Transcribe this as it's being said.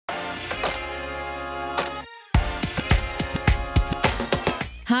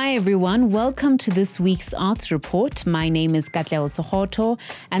Hi everyone, welcome to this week's Arts Report. My name is Tiisetso Masike,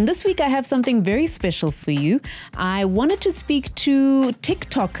 and this week I have something very special for you. I wanted to speak to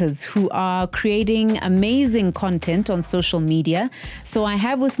TikTokers who are creating amazing content on social media. So I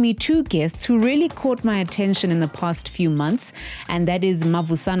have with me two guests who really caught my attention in the past few months, and that is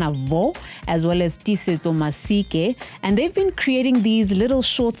Mavusana Vhoo as well as Tiisetso Masike. And they've been creating these little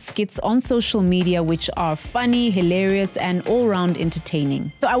short skits on social media which are funny, hilarious, and all-round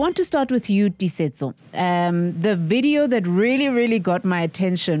entertaining. So I want to start with you, Tiisetso. The video that really got my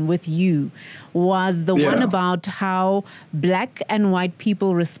attention with you was the one about how black and white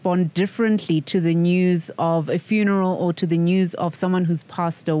people respond differently to the news of a funeral or to the news of someone who's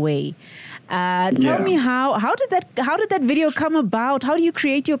passed away. Tell me how did that video come about? How do you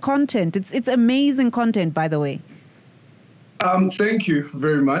create your content? It's amazing content, by the way. Thank you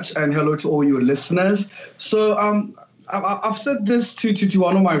very much, and hello to all your listeners. So I've said this to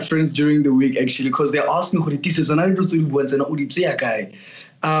one of my friends during the week, actually, because they asked me,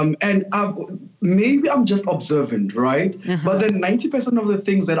 and maybe I'm just observant, right? But then 90% of the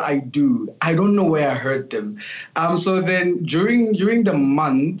things that I do, I don't know where I heard them. So then during the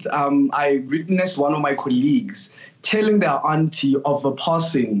month, I witnessed one of my colleagues telling their auntie of a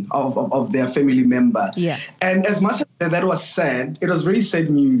passing of their family member. Yeah. And as much as that was sad, it was very sad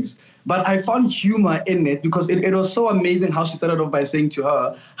news. But I found humor in it because it was so amazing how she started off by saying to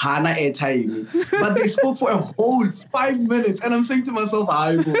her, Hana airtime. But they spoke for a whole 5 minutes. And I'm saying to myself,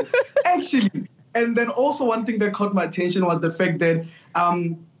 actually. And then also one thing that caught my attention was the fact that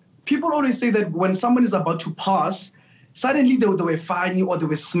people always say that when someone is about to pass, suddenly they were funny or they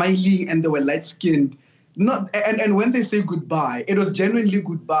were smiling and they were light-skinned. And when they say goodbye, it was genuinely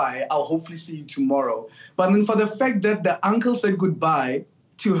goodbye. I'll hopefully see you tomorrow. But then for the fact that the uncle said goodbye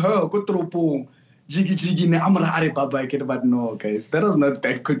to her, but no, guys, that was not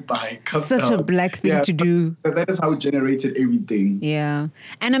that goodbye. Such a black thing to do. That is how it generated everything. Yeah.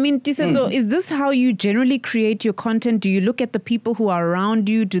 And I mean, Tiisetso, is this how you generally create your content? Do you look at the people who are around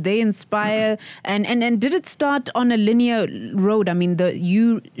you? Do they inspire? And did it start on a linear road? I mean,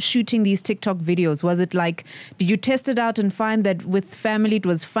 you shooting these TikTok videos, was it like, did you test it out and find that with family it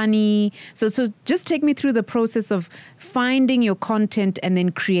was funny? So just take me through the process of finding your content and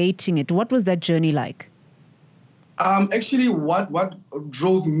then creating it. What was that journey like? Actually, what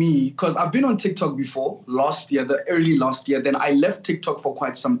drove me, because I've been on TikTok before, early last year, then I left TikTok for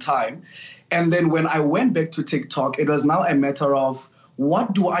quite some time. And then when I went back to TikTok, it was now a matter of,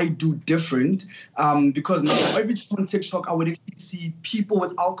 what do I do different? Because now every time on TikTok, I would actually see people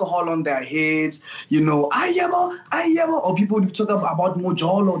with alcohol on their heads, or people would talk about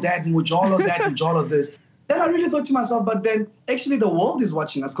mojolo that, mojolo this. Then I really thought to myself, but then actually the world is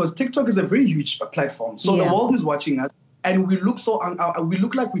watching us, because TikTok is a very huge platform. So the world is watching us, and we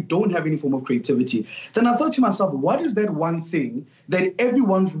look like we don't have any form of creativity. Then I thought to myself, what is that one thing that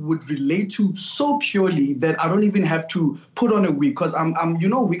everyone would relate to so purely that I don't even have to put on a wig? Because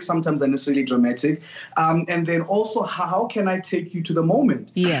wigs sometimes are necessarily dramatic. And then also, how can I take you to the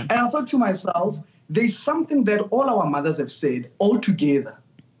moment? Yeah. And I thought to myself, there's something that all our mothers have said all together,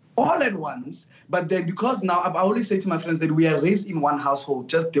 all at once. But then because now I always say to my friends that we are raised in one household,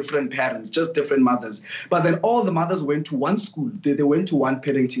 just different parents, just different mothers. But then all the mothers went to one school. They went to one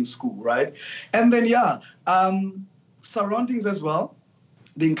parenting school, right? And then, surroundings as well.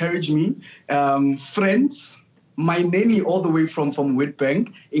 They encourage me. Friends, my nanny all the way from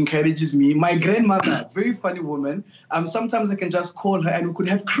Witbank encourages me. My grandmother, very funny woman. Sometimes I can just call her and we could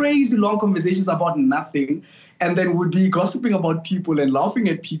have crazy long conversations about nothing. And then would be gossiping about people and laughing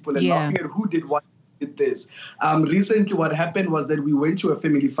at people and laughing at who did what, did this. Recently, what happened was that we went to a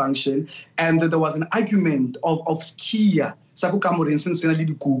family function and there was an argument of skia.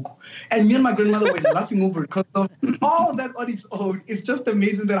 And me and my grandmother were laughing over it because of all that on its own. It's just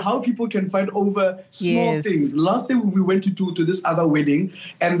amazing that how people can fight over small things. Last day we went to this other wedding,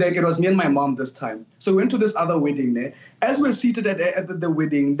 and then it was me and my mom this time. So we went to this other wedding there. As we're seated at the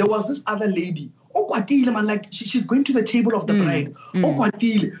wedding, there was this other lady. Like she's going to the table of the bride.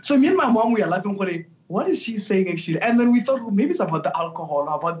 So me and my mom, we are laughing for it. What is she saying actually? And then we thought, well, maybe it's about the alcohol,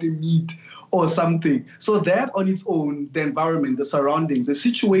 about the meat or something. So that on its own, the environment, the surroundings, the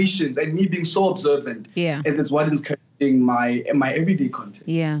situations, and me being so observant, is what is creating my everyday content.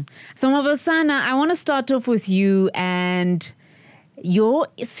 Yeah. So Mavusana, I want to start off with you and your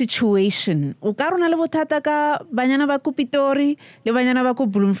situation. O ka rona le bothata ka banyana ba ko Pitori le banyana ba ko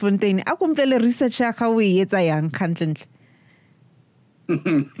Bloemfontein. A ko mplele research ya ga o e etsa yang kantlentle.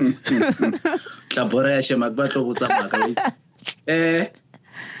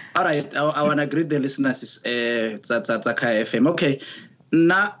 All right, I want to greet the listeners at Zaka FM. Okay,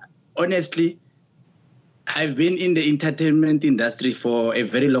 Now, honestly, I've been in the entertainment industry for a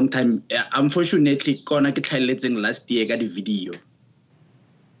very long time. Unfortunately, last year got the video.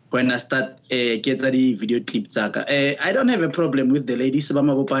 When I start get the video clips, I don't have a problem with the ladies.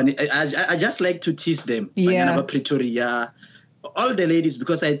 I just like to tease them. Yeah. Pretoria, all the ladies,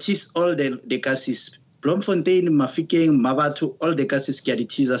 because I tease all the cases. Bloemfontein, Mafikeng, Mavatu, all the cases get the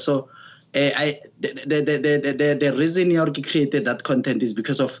teaser. So the reason I created that content is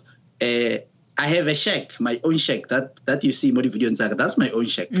because of I have a shack, my own shack that you see in the video. That's my own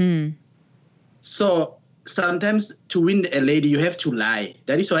shack. So sometimes to win a lady, you have to lie.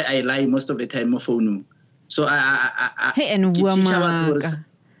 That is why I lie most of the time on phone. So I hey, and o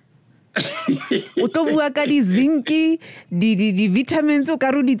tlo bua ka di zinki di vitamins o ka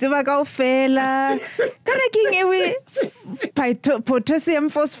ru di tseba kaofela kana keng ewe potassium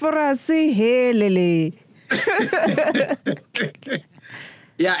phosphorus helele.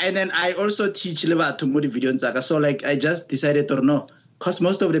 Yeah, and then I also teach about to more videos. So like I just decided or no, because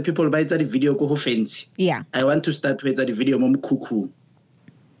most of the people buy the video go fancy. Yeah, I want to start with the video mom cuckoo.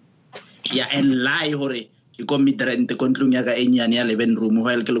 Yeah, and lie hore. You come meet the control yaga enyane ya living room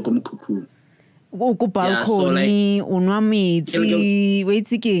while ke lo kom cuckoo. Go balcony, unwa metsi, wait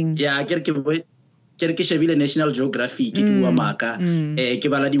king. Yeah, ke shebile National Geographic ke bua maka ke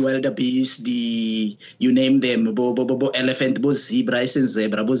bala di wild beasts, you name them, bo elephant, bo zebra,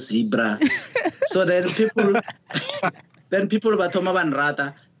 bo zebra. So then people ba thoma ban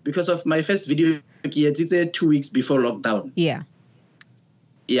rata because of my first video it's 2 weeks before lockdown.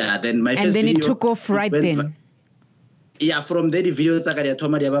 Yeah, then my first video, and then it took off right then. Yeah, from there the videos I got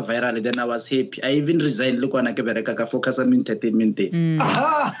viral. Then I was happy. I even resigned. Look, when I ka focus on entertainment. So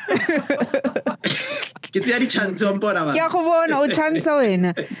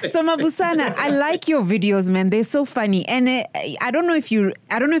Mavusana, I like your videos, man. They're so funny, and I don't know if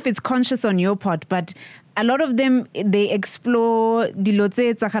it's conscious on your part, but a lot of them, they explore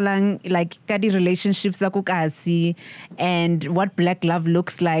dilotse tsagalang like kadi relationships za kukasi and what black love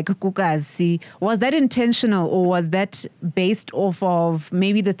looks like kukasi. Was that intentional, or was that based off of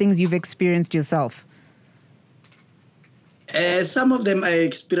maybe the things you've experienced yourself? Some of them I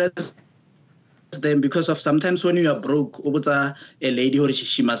experienced them because of sometimes when you are broke, a lady or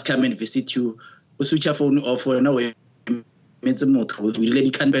she must come and visit you. Switch your phone off for no way. So like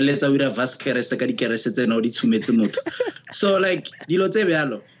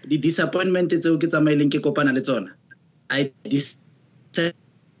the disappointment is okay tsamaileng ke kopana le tsona. I decided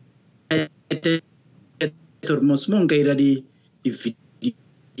to most monka ira di video.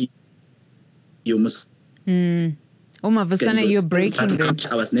 Oh, Mavusana, you're breaking them.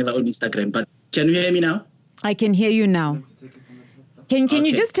 I was never on Instagram, but can you hear me now? I can hear you now. Can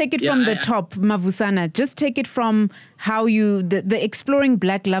you just take it from the top, Mavusana? Just take it from how the exploring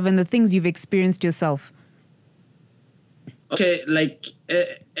black love and the things you've experienced yourself. Okay, like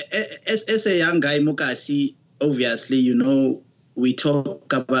as a young guy, Mukasi, obviously, you know, we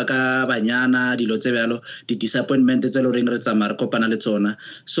talk about the disappointment.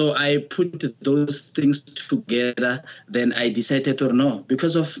 So I put those things together. Then I decided to no,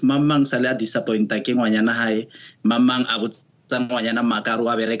 because of Mamang Salah disappointed, Mamang Abut. Makaru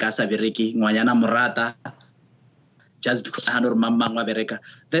abereka sabereki ngwanyana murata just because I had mamang abereka.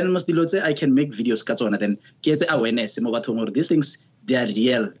 Then must say I can make videos katsona. Then get awareness mo bathong these things, they are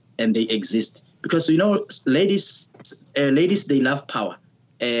real and they exist, because you know ladies they love power.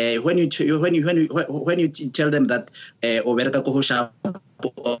 When you tell them that obereka ko hosha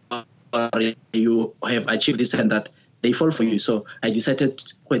you have achieved this and that, they fall for you. So I decided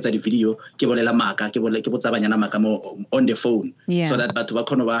to create the video on the phone, so that batu ba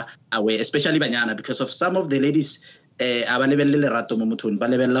aware, especially banyana, because of some of the ladies rato mo muthun ba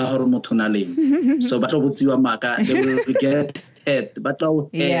lebella hore motho na leng, so ba tlo botsiwa maka, they will get head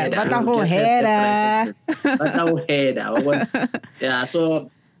yeah, so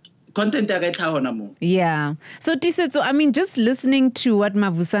content. Yeah. So Tiisetso, I mean, just listening to what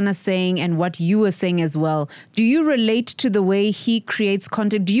Mavusana's saying and what you were saying as well, do you relate to the way he creates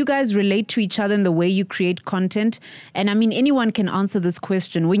content? Do you guys relate to each other in the way you create content? And I mean, anyone can answer this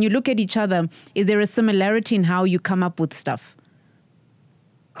question. When you look at each other, is there a similarity in how you come up with stuff?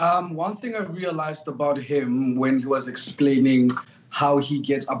 One thing I realized about him when he was explaining how he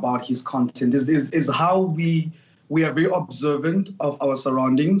gets about his content is how we we are very observant of our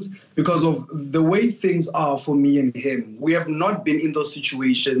surroundings because of the way things are for me and him. We have not been in those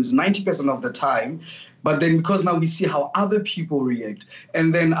situations 90% of the time. But then because now we see how other people react.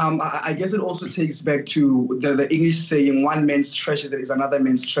 And then I guess it also takes back to the English saying, one man's treasure is another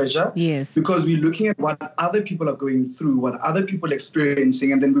man's treasure. Yes. Because we're looking at what other people are going through, what other people are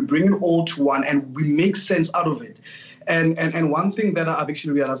experiencing, and then we bring it all to one and we make sense out of it. And one thing that I've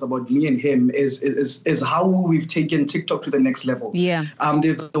actually realized about me and him is how we've taken TikTok to the next level. Yeah.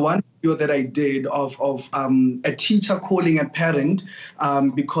 There's the one video that I did of a teacher calling a parent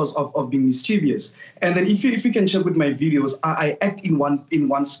because of being mischievous. And then if you can check with my videos, I act in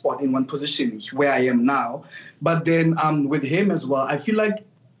one spot, in one position where I am now. But then with him as well, I feel like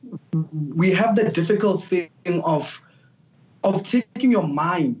we have the difficult thing of taking your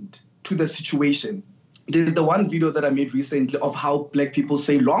mind to the situation. There's the one video that I made recently of how Black people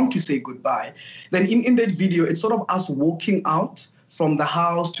long to say goodbye. Then in that video, it's sort of us walking out from the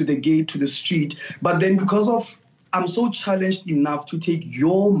house to the gate to the street. But then because of I'm so challenged enough to take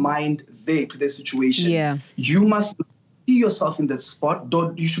your mind there to the situation, you must see yourself in that spot.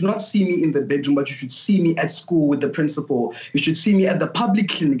 You should not see me in the bedroom, but you should see me at school with the principal. You should see me at the public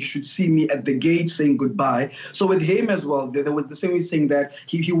clinic. You should see me at the gate saying goodbye. So with him as well, there was the same way saying that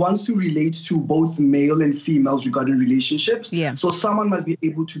he wants to relate to both male and females regarding relationships. Yeah. So someone must be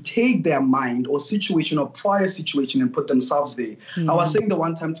able to take their mind or situation or prior situation and put themselves there. I was saying the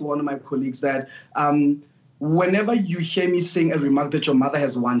one time to one of my colleagues that whenever you hear me saying a remark that your mother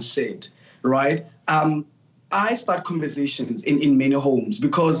has once said, right? I start conversations in many homes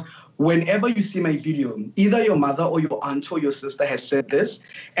because whenever you see my video, either your mother or your aunt or your sister has said this,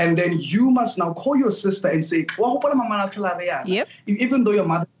 and then you must now call your sister and say, yep. Even though your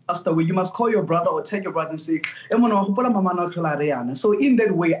mother passed away, you must call your brother or take your brother and say, so in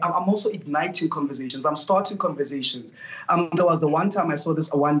that way, I'm also igniting conversations. I'm starting conversations. There was the one time I saw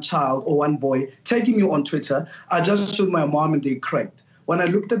this one child or one boy tagging me on Twitter. I just showed my mom and they cracked. When I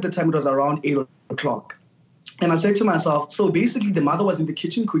looked at the time, it was around 8 o'clock. And I said to myself, so basically the mother was in the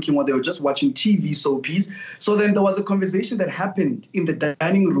kitchen cooking while they were just watching TV soapies. So then there was a conversation that happened in the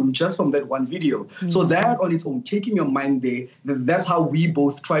dining room just from that one video. So that on its own, taking your mind there, that's how we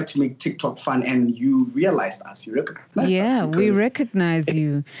both tried to make TikTok fun. And you realized us, you recognized us. Yeah, we recognize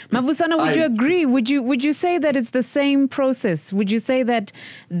you. Mavusana, would you agree? Would you say that it's the same process? Would you say that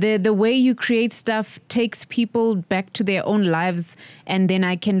the way you create stuff takes people back to their own lives, and then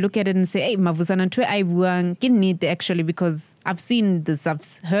I can look at it and say, hey, Mavusana, I need actually, because I've seen this, I've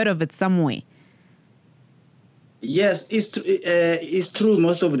heard of it somewhere. Yes, it's true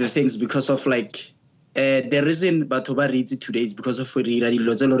most of the things, because of the reason batho ba reads it today is because of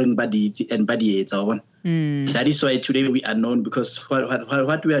dilo tse loreng ba di itse and ba di etsa. That is why today we are known, because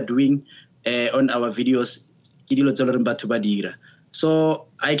what we are doing on our videos ke dilo tse loreng batho ba dira. So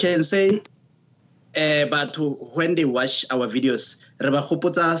I can say batho when they watch our videos re ba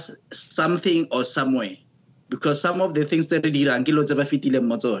gopotsa something or somewhere, because some of the things that they dirang ke lo tse ba fitileng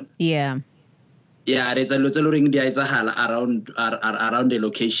mo tsone. Yeah, there's a lot of things around the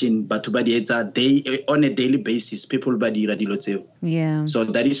location, but on a daily basis, people ba dira dilo tseo. Yeah. So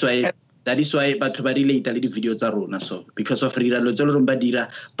that is why batho ba relate le di video tsa rona, so because of rira lo tselo ba dira,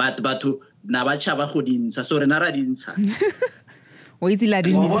 but batho na ba tshaba go dintsha, so re na ra dintsha. Wait, la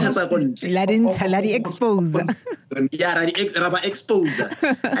di expose. Yeah, ra ba expose.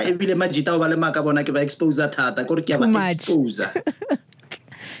 I bile majita ba le maka bona ke ba expose thata gore ke ba expose.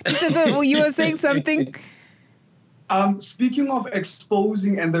 So you were saying something? Speaking of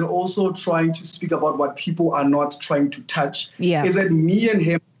exposing and then also trying to speak about what people are not trying to touch, is that me and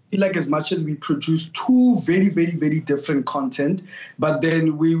him, I feel like as much as we produce two very, very, very different content, but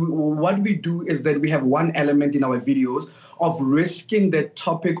then what we do is that we have one element in our videos of risking that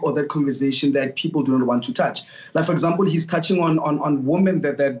topic or that conversation that people do not want to touch. Like, for example, he's touching on women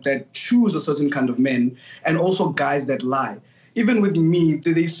that choose a certain kind of men, and also guys that lie. Even with me,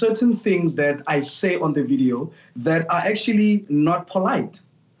 there's certain things that I say on the video that are actually not polite,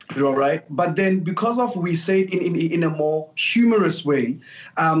 right? But then because of we say it in a more humorous way,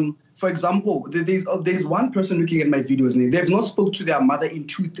 for example, there's one person looking at my videos and they've not spoke to their mother in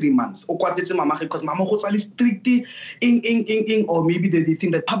 2-3 months. Because mama is strict, or maybe they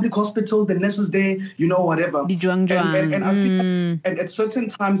think that public hospitals, the nurses there, whatever. And I feel and at certain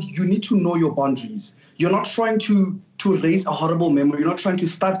times you need to know your boundaries. You're not trying to raise a horrible memory. You're not trying to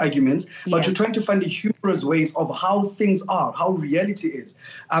start arguments, but you're trying to find the humorous ways of how things are, how reality is.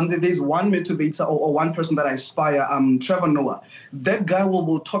 There's one motivator or one person that I aspire, Trevor Noah. That guy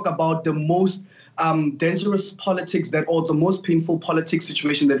will talk about the most dangerous politics or the most painful politics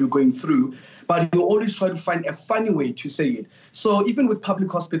situation that we're going through, but you always try to find a funny way to say it. So even with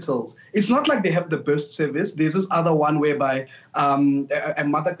public hospitals, it's not like they have the best service. There's this other one whereby a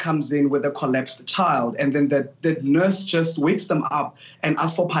mother comes in with a collapsed child, and then the nurse just wakes them up and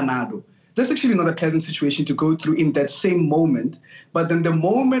asks for Panado. That's actually not a pleasant situation to go through in that same moment. But then the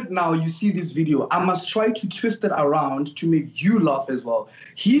moment now you see this video, I must try to twist it around to make you laugh as well.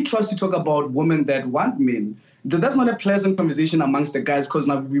 He tries to talk about women that want men. That's not a pleasant conversation amongst the guys, because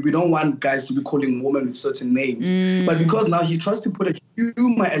now we don't want guys to be calling women with certain names. But because now he tries to put a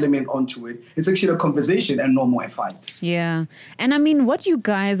humor element onto it, it's actually a conversation and no more a fight. Yeah. And I mean, what you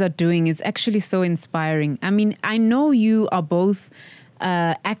guys are doing is actually so inspiring. I mean, I know you are both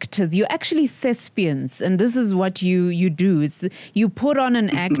actors. You're actually thespians, and this is what you do. It's you put on an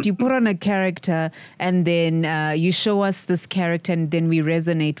act, you put on a character, and then you show us this character, and then we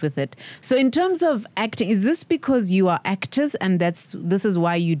resonate with it. So in terms of acting, is this because you are actors and this is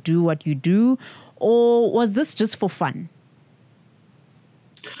why you do what you do, or was this just for fun?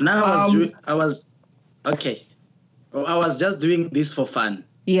 No, I was just doing this for fun.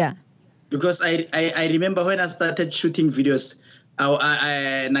 Yeah. Because I remember when I started shooting videos, I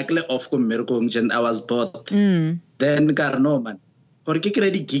was bored. Then no man. Or ke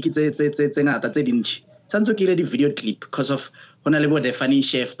ready gig tse ngata tse dintsi. Tsantsho ke ready video clip because of hona le bo the funny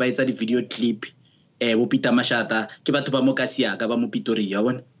chef ba etsa di video clip bo Peter Mashata ke batho ba mo Kasiaka ba mo Pretoria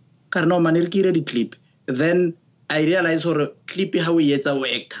bona. Ka no man ke ready clip. Then I realized hore clip how we etsa o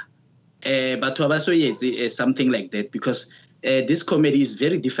actor. Batho ba so yetse something like that, because this comedy is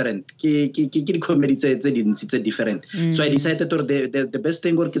very different. Ke comedy tse different. So I decided the best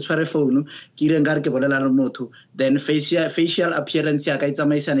thing ke tshware phone ke re ngare ke bolela le motho, then facial appearance ya ka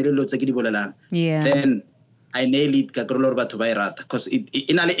itsamaisana le lo tse ke di bolelang. Then I nail it ka gore batho ba irata, because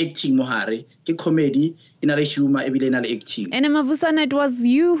ina le acting mo hare ke comedy, ina le humor ebile ina le acting. And Mavusana, it was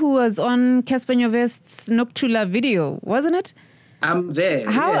you who was on Casper Nyovest's Noctula video, wasn't it? I'm there.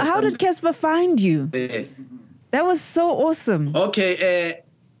 How did Casper find you? There. That was so awesome. Okay,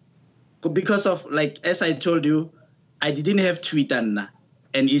 because of, like, as I told you, I didn't have Twitter and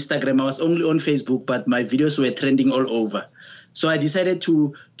Instagram. I was only on Facebook, but my videos were trending all over. So I decided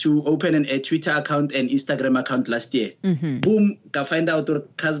to open a Twitter account and Instagram account last year. Boom, ka find out or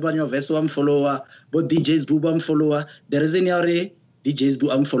Casper Nyovest am follower, but DJs boo am follower. There is any DJs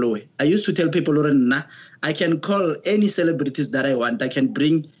boo am follower. I used to tell people, I can call any celebrities that I want. I can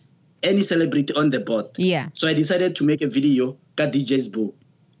bring any celebrity on the board. Yeah. So I decided to make a video, got DJ's Boo.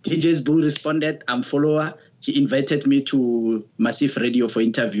 DJ's Boo responded, I'm follower. He invited me to Massive Radio for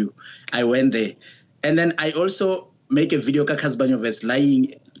interview. I went there. And then I also make a video, Casper Nyovest,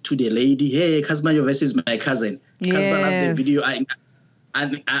 lying to the lady, hey, Casper Nyovest is my cousin. Yes. Casper loved the video. And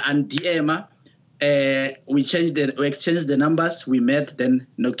DM, we exchanged the numbers, we met, then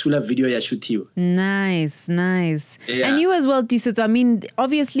Noctula video ya shoot you. Nice. Yeah. And you as well, Tiisetso. I mean,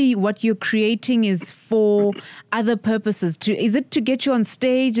 obviously what you're creating is for other purposes. Is it to get you on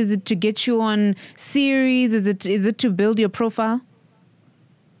stage? Is it to get you on series? Is it to build your profile?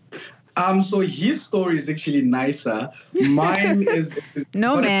 So his story is actually nicer. Mine is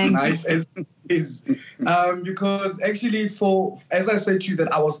no not man. As nice as his. Because actually, as I said to you,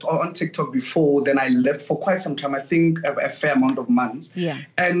 that I was on TikTok before, then I left for quite some time. I think a fair amount of months. Yeah.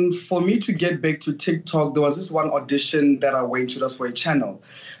 And for me to get back to TikTok, there was this one audition that I went to just for a channel.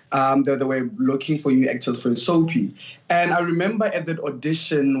 They were looking for new actors for a soapy. And I remember at that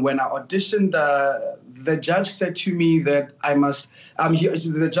audition, when I auditioned, the judge said to me that I must,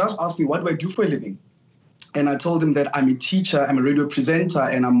 the judge asked me, what do I do for a living? And I told him that I'm a teacher, I'm a radio presenter,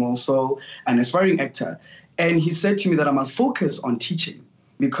 and I'm also an aspiring actor. And he said to me that I must focus on teaching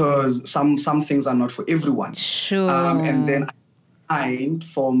because some things are not for everyone. Sure. And then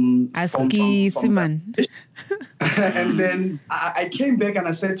from Siman. And then I came back and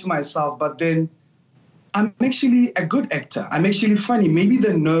I said to myself, but then I'm actually a good actor. I'm actually funny. Maybe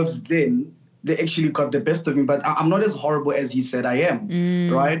the nerves then, they actually got the best of me, but I'm not as horrible as he said I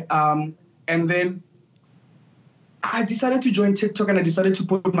am, right? And then I decided to join TikTok and I decided to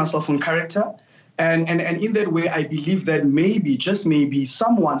put myself on character. And in that way, I believe that maybe, just maybe,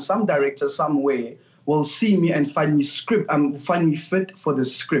 some director somewhere will see me and find me fit for the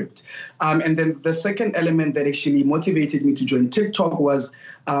script. And then the second element that actually motivated me to join TikTok was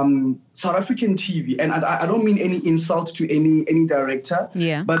South African TV. And I don't mean any insult to any director.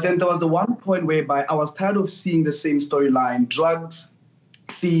 Yeah. But then there was the one point whereby I was tired of seeing the same storyline: drugs,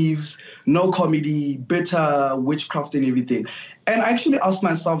 thieves, no comedy, bitter, witchcraft and everything. And I actually asked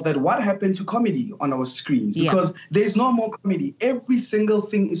myself that what happened to comedy on our screens? Because there's no more comedy. Every single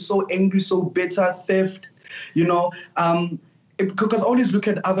thing is so angry, so bitter, theft, because I always look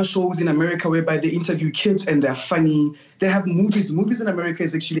at other shows in America whereby they interview kids and they're funny. They have movies. Movies in America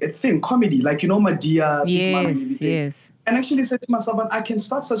is actually a thing, comedy, like, Madea, Big Mama and everything. Yes. And actually said to myself, I can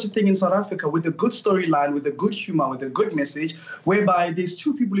start such a thing in South Africa with a good storyline, with a good humor, with a good message, whereby there's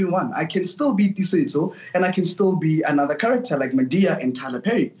two people in one. I can still be Tiisetso and I can still be another character like Madea and Tyler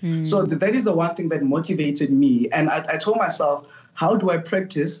Perry. So that is the one thing that motivated me. And I told myself, how do I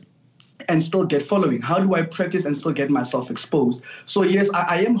practice and still get following? How do I practice and still get myself exposed? So yes,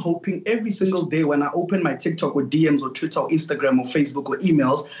 I am hoping every single day when I open my TikTok or DMs or Twitter or Instagram or Facebook or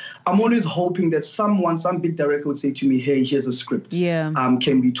emails, I'm always hoping that some big director would say to me, hey, here's a script.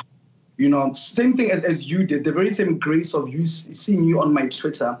 Can we talk? Same thing as you did, the very same grace of you seeing you on my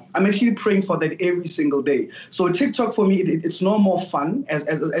Twitter. I'm actually praying for that every single day. So TikTok for me, it's no more fun,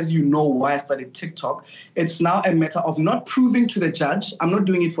 as you know why I started TikTok. It's now a matter of not proving to the judge. I'm not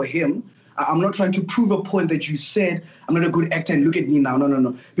doing it for him. I'm not trying to prove a point that you said, I'm not a good actor and look at me now.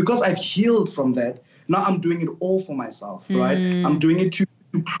 No. Because I've healed from that. Now I'm doing it all for myself, right? I'm doing it to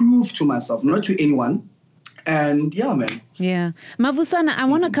prove to myself, not to anyone. And yeah, man. Yeah. Mavusana, I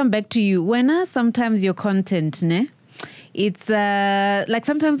want to come back to you. When sometimes your content, it's like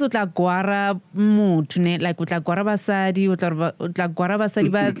sometimes utla gwara muthu ne, like utla gwara basadi, utla gwara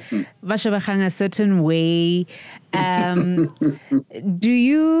basadi ba shebang a certain way. Are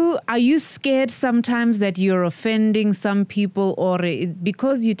you scared sometimes that you're offending some people, or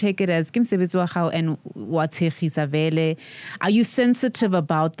because you take it as kimsebenzi wa gago and wa tshegisa vele, are you sensitive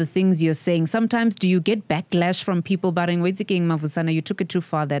about the things you're saying? Sometimes do you get backlash from people barring Waitikeng Mavusana, you took it too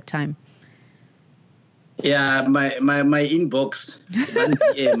far that time? Yeah, my inbox.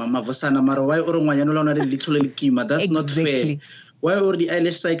 Mavusana mara why oro ngwanyana lo na le litlo le kima? That's not fair. Why already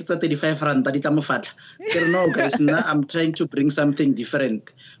eyelash size at 35 rand? No, guys, I'm trying to bring something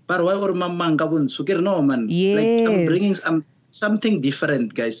different. But why or mamanga bunsu? No, man. Like I'm bringing something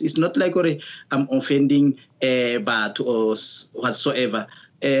different, guys. It's not like I'm offending but or whatsoever.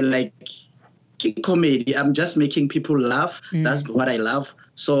 Like comedy, I'm just making people laugh. That's what I love.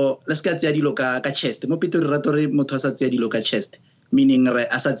 So let's get the dilo ka chest. Mo pito ratori motho sa tsia dilo ka chest. Meaning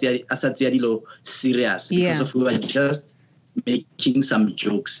asatsia dilo serious because of we are just making some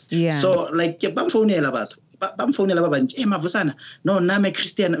jokes. So like bamfonela batho. Bamfonela ba bantsi Mavusana. No, na me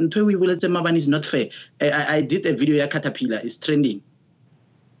Christian ntwe we will say Mavani is not fair. I did a video ya Caterpillar, it's trending.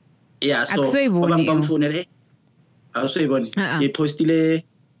 Yeah, so bamfonela Auseboni. E postile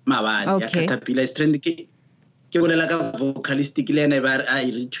Mavani ya Caterpillar is trending. Ke bolela ka vocalistic le ene ba I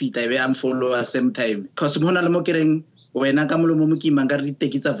retweet I be am follow at same time because mona le mo kereng wena ka molomo mo kimang ka re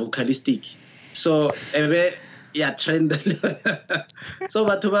tekitsa vocalistic so ebe ya trend so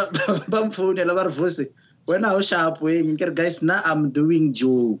batho ba mfounela ba re vose wena o sharp weng ke guys now I'm doing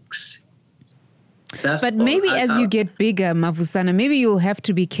jokes. But maybe as you get bigger, Mavusana, maybe you'll have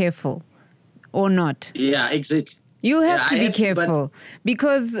to be careful or not. Yeah, exactly. You have to be careful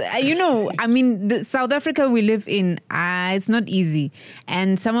because, I mean, the South Africa we live in, it's not easy.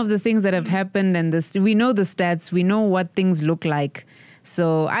 And some of the things that have happened, and we know the stats, we know what things look like.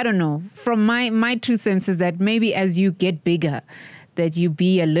 So I don't know. From my 2 cents is that maybe as you get bigger, that you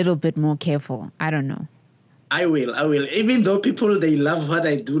be a little bit more careful. I don't know. I will. Even though people, they love what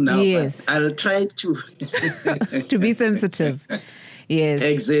I do now, but I'll try to. To be sensitive. Yes.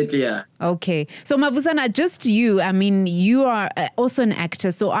 Exactly, yeah. Okay. So Mavusana, just you, I mean, you are also an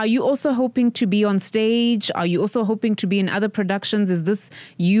actor. So are you also hoping to be on stage? Are you also hoping to be in other productions? Is this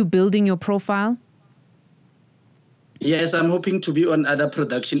you building your profile? Yes, I'm hoping to be on other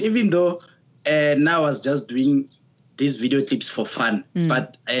production, even though now I was just doing these video clips for fun.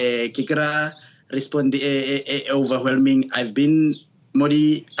 But Kikra respond overwhelming. I've been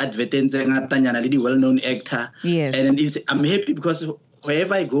Modi advertising Tanyana, the well-known actor. Yes. And I'm happy because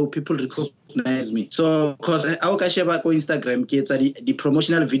wherever I go, people recognize me. So, because I will share on Instagram, the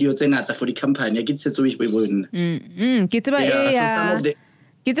promotional video for the company. I get set so much people.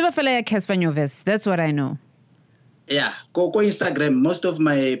 That's what I know. Yeah, go Instagram. Most of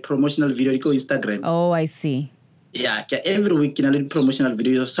my promotional video go Instagram. Oh, I see. Yeah, every week in a little promotional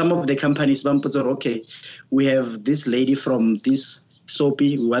video. Some of the companies, okay, we have this lady from this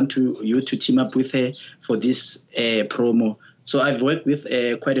Soapy, we want you to team up with her for this promo. So I've worked with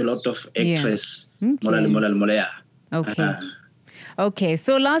quite a lot of actresses. Okay. Okay,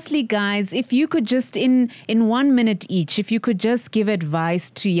 so lastly, guys, if you could just, in 1 minute each, if you could just give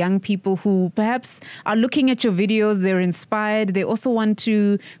advice to young people who perhaps are looking at your videos, they're inspired, they also want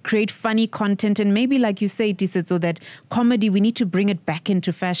to create funny content, and maybe, like you say, Tiisetso, that comedy, we need to bring it back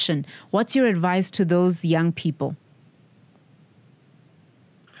into fashion. What's your advice to those young people?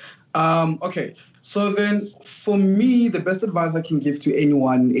 Okay, so then for me, the best advice I can give to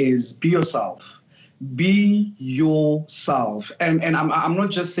anyone is be yourself. Be yourself. And I'm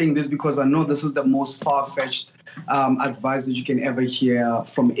not just saying this because I know this is the most far-fetched advice that you can ever hear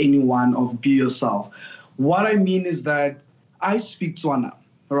from anyone of be yourself. What I mean is that I speak Tswana,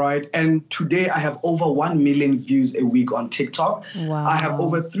 right? And today I have over 1 million views a week on TikTok. Wow. I have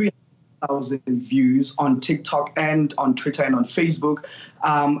over 300,000 views on TikTok and on Twitter and on Facebook.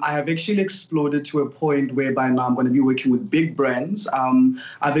 I have actually exploded to a point whereby now I'm going to be working with big brands.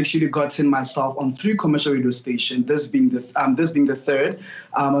 I've actually gotten myself on 3 commercial radio stations, this being the third.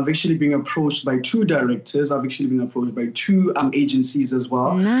 I've actually been approached by 2 directors. I've actually been approached by 2 agencies as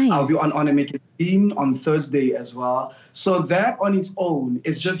well. Nice. I'll be on a magazine on Thursday as well. So that on its own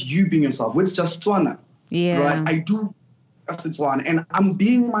is just you being yourself. It's just Tswana. Yeah. Right? I do it's one, and I'm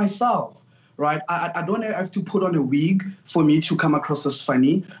being myself, right? I don't have to put on a wig for me to come across as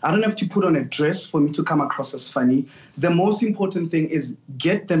funny. I don't have to put on a dress for me to come across as funny. The most important thing is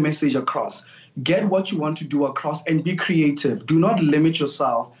get the message across. Get what you want to do across and be creative. Do not limit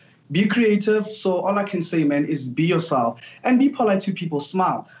yourself. Be creative. So all I can say, man, is be yourself and be polite to people.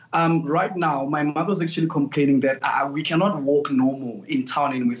 Smile. Right now, my mother's actually complaining that we cannot walk normal in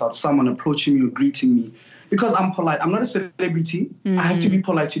town and without someone approaching me or greeting me. Because I'm polite. I'm not a celebrity. I have to be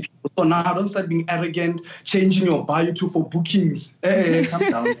polite to people. So now don't start being arrogant, changing your bio to for bookings. Hey, calm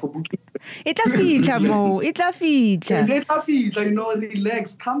down for bookings. Itla fitla, Mo. Itla fitla. You know,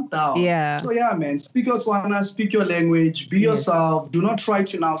 relax, calm down. Yeah. So yeah, man, speak your Tswana, speak your language, be yourself. Do not try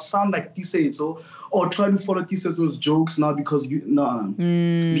to now sound like Tiisetso or try to follow Tiisetso's jokes now because be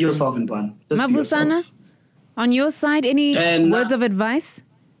yourself in Tswana. Mavusana, on your side, any words of advice?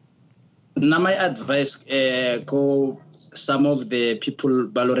 Now my advice, go some of the people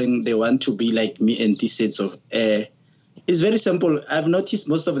ballering, they want to be like me and Tiisetso. It's very simple. I've noticed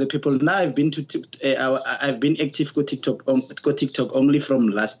most of the people now. I've been active go TikTok only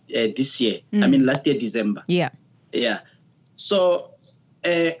from this year. I mean last year December. Yeah. So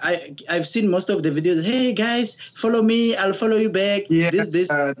I've seen most of the videos. Hey guys, follow me. I'll follow you back. Yeah, that's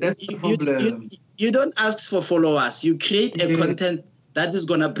the problem. You don't ask for followers. You create a content that is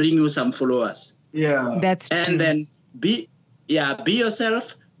gonna bring you some followers. Yeah, that's true. And then be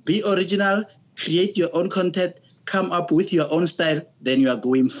yourself, be original, create your own content, come up with your own style. Then you are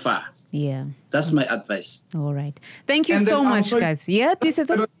going far. Yeah, that's my advice. All right, thank you so much, guys. Yeah,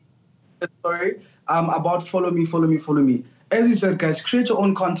 sorry. About follow me. As you said, guys, create your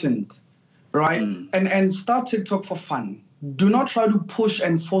own content, right? And start TikTok for fun. Do not try to push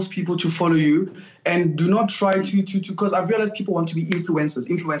and force people to follow you, and do not try to because I've realized people want to be influencers.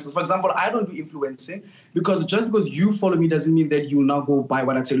 For example, I don't do influencing because just because you follow me doesn't mean that you will now go buy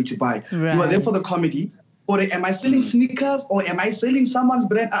what I tell you to buy. Right. You are there for the comedy. Or am I selling sneakers or am I selling someone's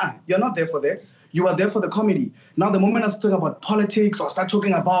brand? You're not there for that. You are there for the comedy. Now, the moment I start talking about politics or start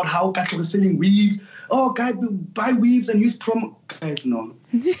talking about how Katla was selling weaves, guys, buy weaves and use promo. Guys, no.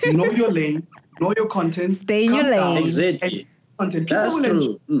 Know your lane. Know your content. Stay in your lane. Exactly. Content. That's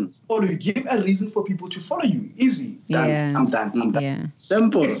true. Follow you. Give a reason for people to follow you. Easy. Done. Yeah. I'm done. Yeah.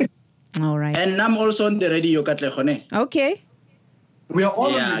 Simple. All right. And I'm also on the radio, Katlehone. Okay. We are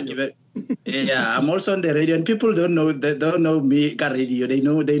all on radio. I'm also on the radio, and people don't know me ka radio. They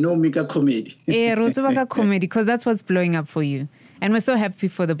know me ka comedy. Yeah, Rotsubaka comedy, because that's what's blowing up for you. And we're so happy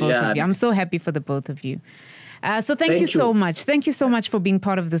for the both of you. I'm so happy for the both of you. So thank you so much. Thank you so much for being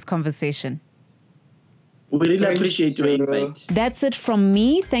part of this conversation. We really appreciate your invite. That's it from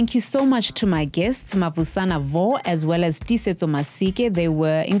me. Thank you so much to my guests, Mavusana Vhoo as well as Tiisetso Masike. They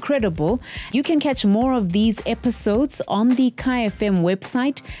were incredible. You can catch more of these episodes on the Kaya FM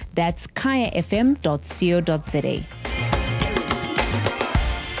website. That's kayafm.co.za.